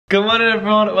Good morning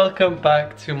everyone, welcome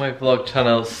back to my vlog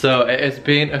channel. So it has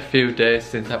been a few days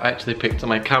since I've actually picked up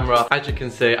my camera. As you can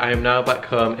see, I am now back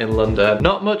home in London.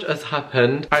 Not much has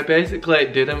happened. I basically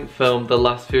didn't film the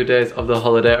last few days of the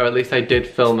holiday, or at least I did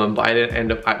film them, but I didn't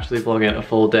end up actually vlogging a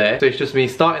full day. So it's just me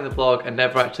starting the vlog and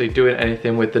never actually doing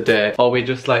anything with the day. Or we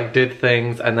just like did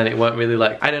things and then it weren't really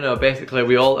like, I don't know, basically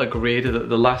we all agreed that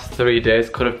the last 3 days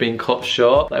could have been cut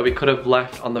short. Like we could have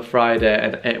left on the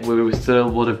Friday and we still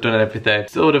would have done everything.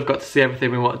 Still would have got to see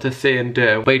everything we wanted to see and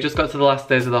do, but it just got to the last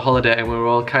days of the holiday and we were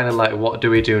all kind of like, what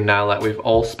do we do now? Like we've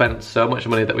all spent so much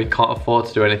money that we can't afford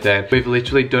to do anything. We've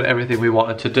literally done everything we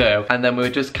wanted to do and then we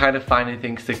were just kind of finding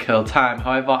things to kill time.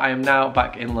 However, I am now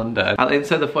back in London. I'll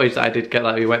insert the footage that I did get.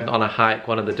 Like we went on a hike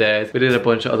one of the days, we did a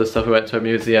bunch of other stuff, we went to a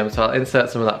museum, so I'll insert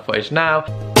some of that footage now.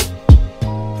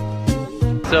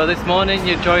 So this morning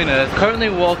you join us, currently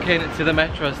walking to the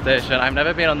metro station. I've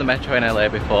never been on the metro in LA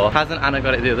before. Hasn't Anna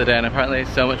got it the other day, and apparently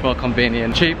it's so much more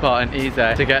convenient, cheaper and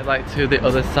easier to get like to the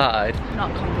other side.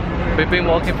 Not convenient. We've been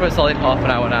walking for a solid half an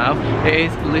hour now. It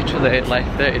is literally like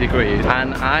 30 degrees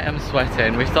and I am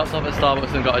sweating. We stopped off at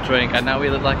Starbucks and got a drink and now we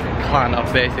look like a clan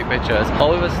of basic bitches.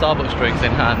 All with Starbucks drinks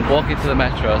in hand, walking to the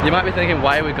metro. You might be thinking,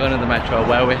 why are we going to the metro?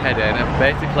 Where are we heading? And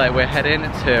basically we're heading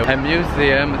to a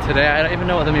museum today. I don't even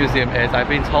know what the museum is. I've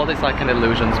been told it's like an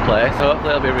illusions place, so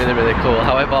hopefully it'll be really, really cool.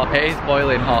 However, it is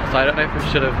boiling hot, so I don't know if we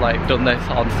should have like done this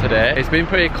on today. It's been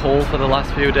pretty cool for the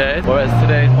last few days, whereas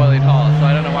today is boiling hot, so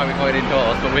I don't know why we're going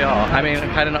indoors, but we are. I mean, I'm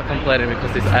kind of not complaining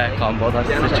because it's aircon, but that's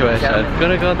the situation.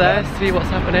 Gonna go there, see what's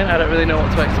happening. I don't really know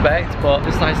what to expect, but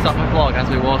just like start my vlog as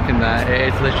we walk in there.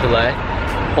 It is literally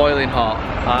boiling hot.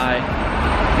 I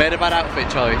made a bad outfit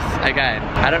choice again.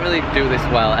 I don't really do this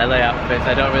well, LA outfits.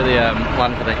 I don't really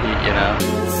plan for the heat, you know.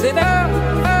 Sit down,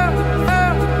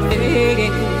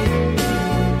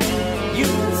 you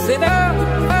sit down,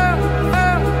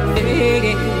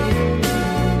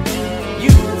 you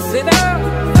sit down.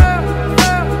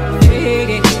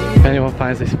 If anyone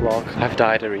finds this vlog, I've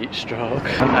died of heat stroke.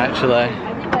 I'm actually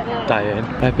dying.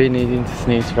 I've been needing to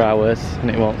sneeze for hours and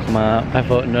it won't come out. I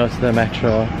vote no to the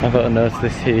metro. I vote no to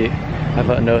this heat. I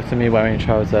vote no to me wearing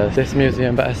trousers. This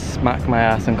museum better smack my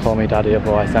ass and call me daddy,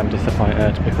 otherwise I'm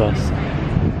disappointed because...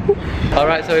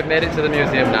 Alright, so we've made it to the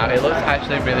museum now. It looks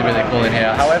actually really, really cool in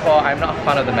here. However, I'm not a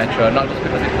fan of the metro, not just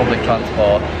because it's public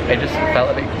transport. It just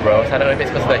felt a bit gross. I don't know if it's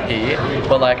because of the heat,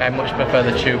 but like I much prefer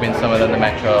the tube in summer than the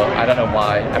metro. I don't know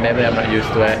why, and maybe I'm not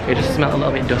used to it. It just smelled a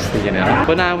little bit dusty, you know.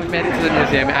 But now we've made it to the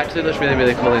museum. It actually looks really,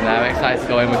 really cool in there. I'm excited to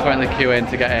go in. We're currently queuing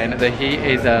to get in. The heat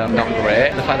is not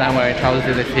great. The fact that I'm wearing trousers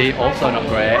in this heat, also not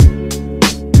great.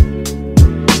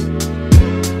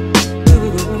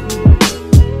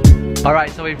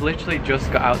 Alright, so we've literally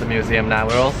just got out of the museum now.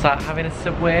 We're all sat having a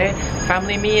Subway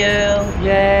family meal.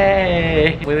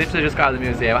 Yay! We literally just got out of the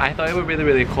museum. I thought it would be really,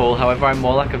 really cool. However, I'm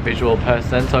more like a visual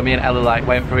person, so me and Ella like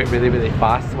went through it really, really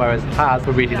fast, whereas Haz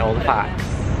were reading all the facts.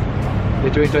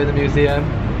 Did you enjoy the museum?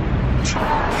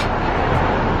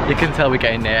 You can tell we're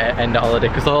getting near end of holiday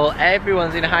because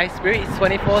everyone's in high spirits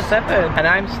 24/7 and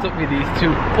I'm stuck with these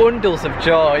two bundles of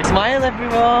joy. Smile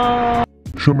everyone!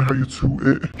 Show me how you toot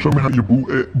it. Show me how you boot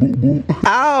it. Boot boot.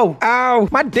 Ow! Ow!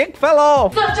 My dick fell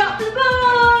off! Such up the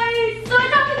boys!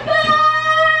 Such up the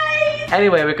boys!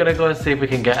 Anyway, we're gonna go and see if we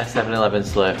can get a 7-Eleven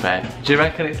Slurpee. Do you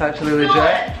reckon it's actually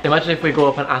legit? Imagine if we go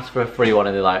up and ask for a free one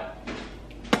and they're like,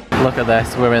 look at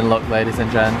this, we're in luck, ladies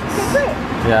and gents.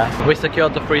 Yeah, we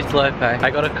secured the free Slurpee. I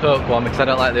got a Coke one because I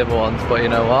don't like the other ones, but you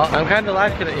know what? I'm kind of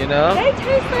liking it, you know? They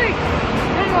taste like...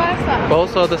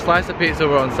 Also, the slice of pizza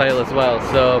were on sale as well,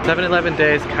 so 7-Eleven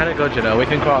days kind of good, you know, we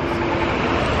can cross.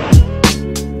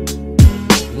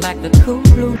 Like the cool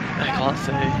blue. I can't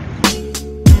see.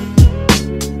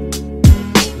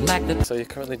 So you're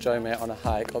currently joining me on a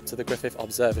hike up to the Griffith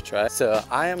Observatory. So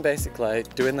I am basically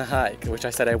doing the hike, which I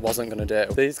said I wasn't going to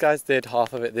do. These guys did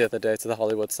half of it the other day to the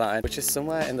Hollywood sign, which is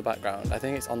somewhere in the background. I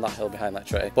think it's on that hill behind that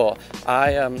tree. But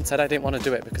I said I didn't want to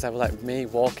do it because I was like, me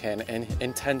walking in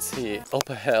intense heat up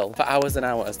a hill for hours and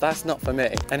hours. That's not for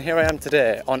me. And here I am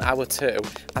today on hour 2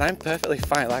 and I'm perfectly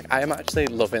fine. Like I am actually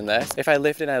loving this. If I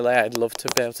lived in LA, I'd love to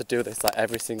be able to do this like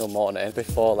every single morning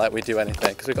before like we do anything,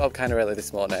 because we got up kind of early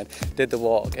this morning, did the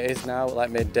walk. It is now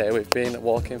like midday. We've been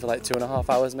walking for like 2.5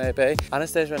 hours maybe.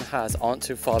 Anastasia and Haz aren't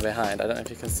too far behind. I don't know if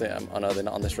you can see them. Oh no, they're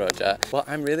not on this road yet. But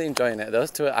I'm really enjoying it.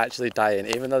 Those two are actually dying,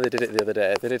 even though they did it the other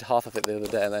day. They did half of it the other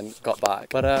day and then got back.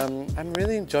 But I'm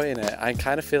really enjoying it. I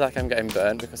kind of feel like I'm getting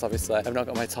burnt because obviously I've not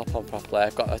got my top on properly.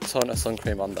 I've got a ton of sun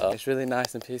cream on though. It's really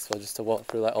nice and peaceful just to walk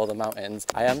through like all the mountains.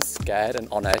 I am scared and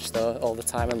on edge though all the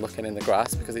time and looking in the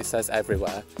grass because it says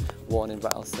everywhere, warning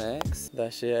rattlesnakes. There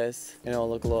she is in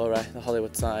all her glory, the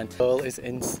Hollywood sign. line. Goal is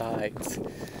in sight.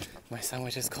 My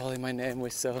sandwich is calling my name, we're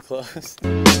so close.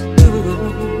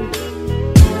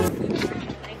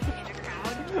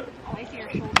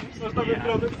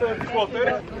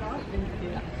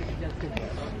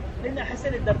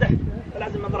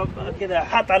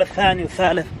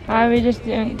 Why we just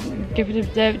didn't give it a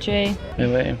observatory?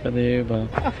 We're waiting for the Uber.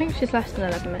 I think she's less than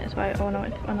 11 minutes, right? Oh no,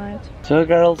 I know it. So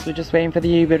girls, we're just waiting for the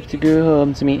Uber to go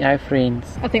home to meet our friends.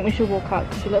 I think we should walk out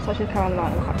because she looks like she's carrying the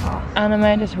line quite fast. Anna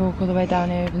made us walk all the way down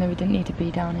here even though we didn't need to be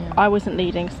down here. I wasn't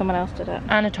leading, someone else did it.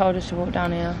 Anna told us to walk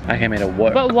down here. I came here to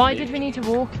work. But why did we need to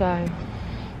walk though?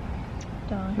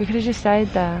 Don't. We could have just stayed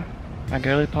there. My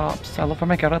girly pops. I love her,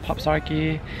 my girly pops,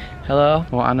 Arky. Hello?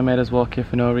 Well, Anna made us walk here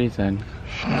for no reason.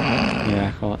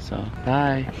 Yeah, I thought so.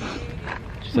 Bye.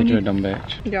 She said you're a dumb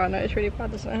bitch. Yeah, I know, it's really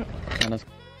bad, isn't it? Anna's...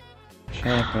 Shut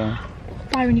up, girl.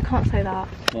 Byron, you can't say that.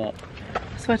 What?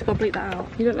 I swear to God, bleep that out.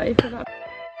 You look like you feel that.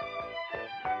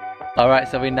 Alright,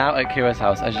 so we're now at Kira's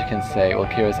house, as you can see, well,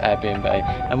 Kira's Airbnb,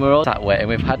 and we're all sat waiting.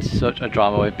 We've had such a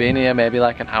drama. We've been here maybe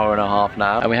like an hour and a half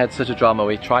now, and we had such a drama.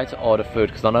 We tried to order food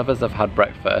because none of us have had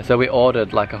breakfast, so we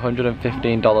ordered like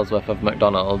 $115 worth of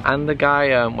McDonald's, and the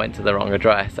guy went to the wrong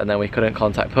address, and then we couldn't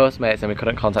contact Postmates, and we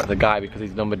couldn't contact the guy because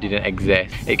his number didn't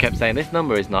exist. It kept saying this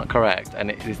number is not correct, and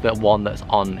it is the one that's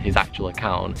on his actual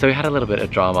account. So we had a little bit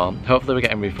of drama. Hopefully we're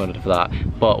getting refunded for that,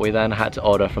 but we then had to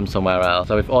order from somewhere else.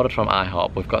 So we've ordered from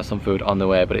IHOP. We've got some food on the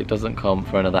way, but it doesn't come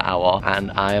for another hour, and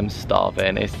I am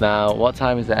starving. It's now, what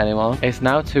time is it anymore? It's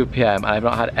now 2 p.m. and I've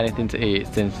not had anything to eat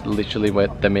since literally with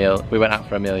the meal. We went out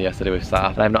for a meal yesterday with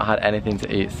staff, and I've not had anything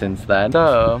to eat since then.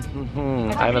 So,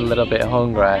 I'm a little bit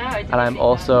hungry, and I'm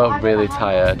also really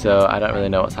tired, so I don't really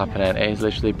know what's happening. It is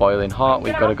literally boiling hot.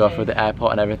 We've got to go through the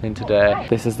airport and everything today.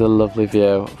 This is the lovely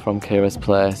view from Kira's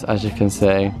place, as you can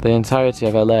see. The entirety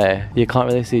of LA, you can't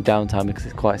really see downtown because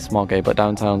it's quite smoggy, but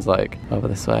downtown's like over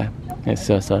this way. It's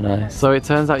so nice. So it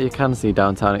turns out you can see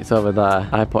downtown, it's over there.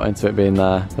 I put into it being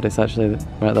there, but it's actually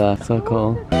right there. So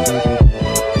cool.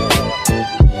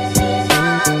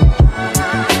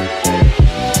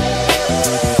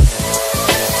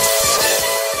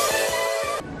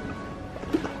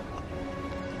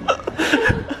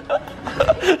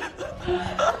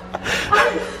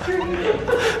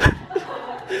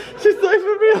 She's not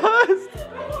even realised.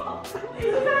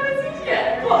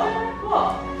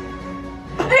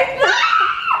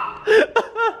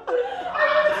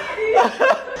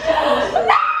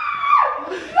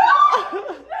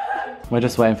 We're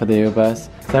just waiting for the Ubers.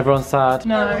 Is everyone sad?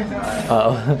 No.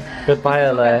 Oh, goodbye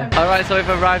LA. Alright, so we've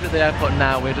arrived at the airport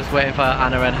now. We're just waiting for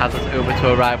Anna and Hazard's Uber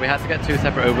to arrive. We had to get 2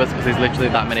 separate Ubers because there's literally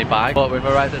that many bags. But we've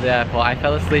arrived at the airport. I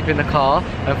fell asleep in the car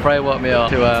and Freya woke me up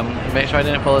to make sure I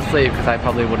didn't fall asleep because I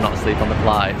probably would not sleep on the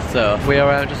flight. So we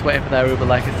are just waiting for their Uber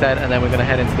like I said, and then we're going to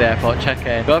head into the airport, check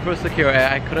in, go through security.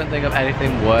 I couldn't think of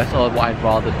anything worse or what I'd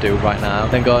rather do right now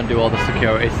than go and do all the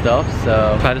security stuff.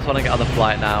 So I just want to get on the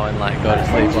flight now and like go to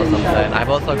sleep or something. I've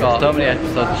also got so many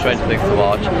episodes of Stranger Things to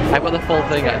watch. I've got the full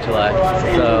thing actually,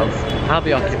 so I'll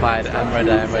be occupied. I'm ready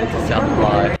to sit on the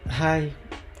flight. Hi.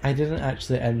 I didn't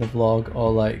actually end the vlog,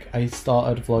 or like I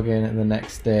started vlogging the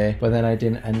next day, but then I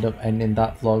didn't end up ending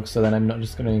that vlog, so then I'm not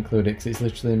just going to include it because it's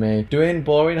literally me doing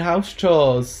boring house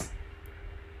chores.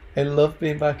 I love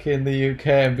being back in the UK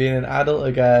and being an adult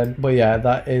again. But yeah,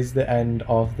 that is the end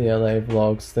of the LA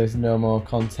vlogs. There's no more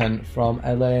content from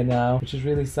LA now, which is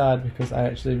really sad because I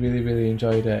actually really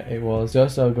enjoyed it. It was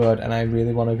so good and I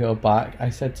really want to go back. I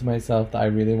said to myself that I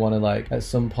really want to like at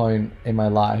some point in my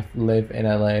life live in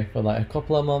LA for like a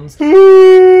couple of months.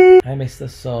 I miss the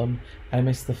sun. I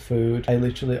miss the food. I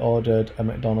literally ordered a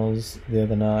McDonald's the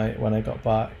other night when I got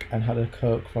back and had a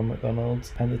Coke from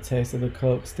McDonald's, and the taste of the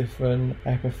Coke's different.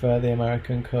 I prefer the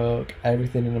American Coke.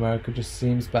 Everything in America just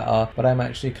seems better, but I'm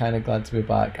actually kind of glad to be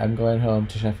back. I'm going home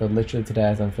to Sheffield literally today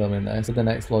as I'm filming this. So the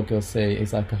next vlog you'll see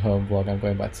is like a home vlog. I'm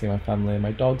going back to see my family and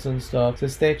my dogs and stuff. So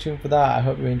stay tuned for that. I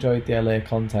hope you enjoyed the LA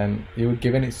content. You were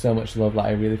giving it so much love, like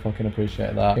I really fucking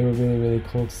appreciate that. It was really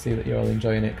cool to see that you're all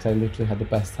enjoying it because I literally had the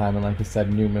best time, and like I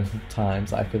said numerous times,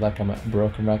 I feel like I'm a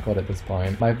broken record at this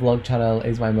point. My vlog channel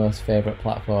is my most favourite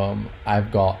platform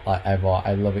I've got like ever.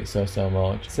 I love it so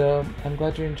much. So I'm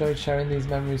glad you enjoyed sharing these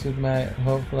memories with me.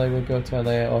 Hopefully we'll go to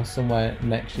LA or somewhere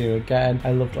next year again.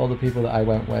 I loved all the people that I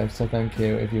went with, so thank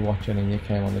you if you're watching and you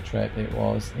came on the trip. It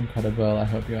was incredible. I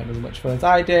hope you had as much fun as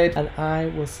I did, and I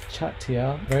will chat to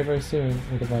you very soon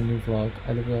with a brand new vlog.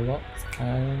 I love you a lot,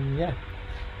 and yeah,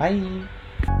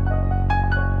 bye.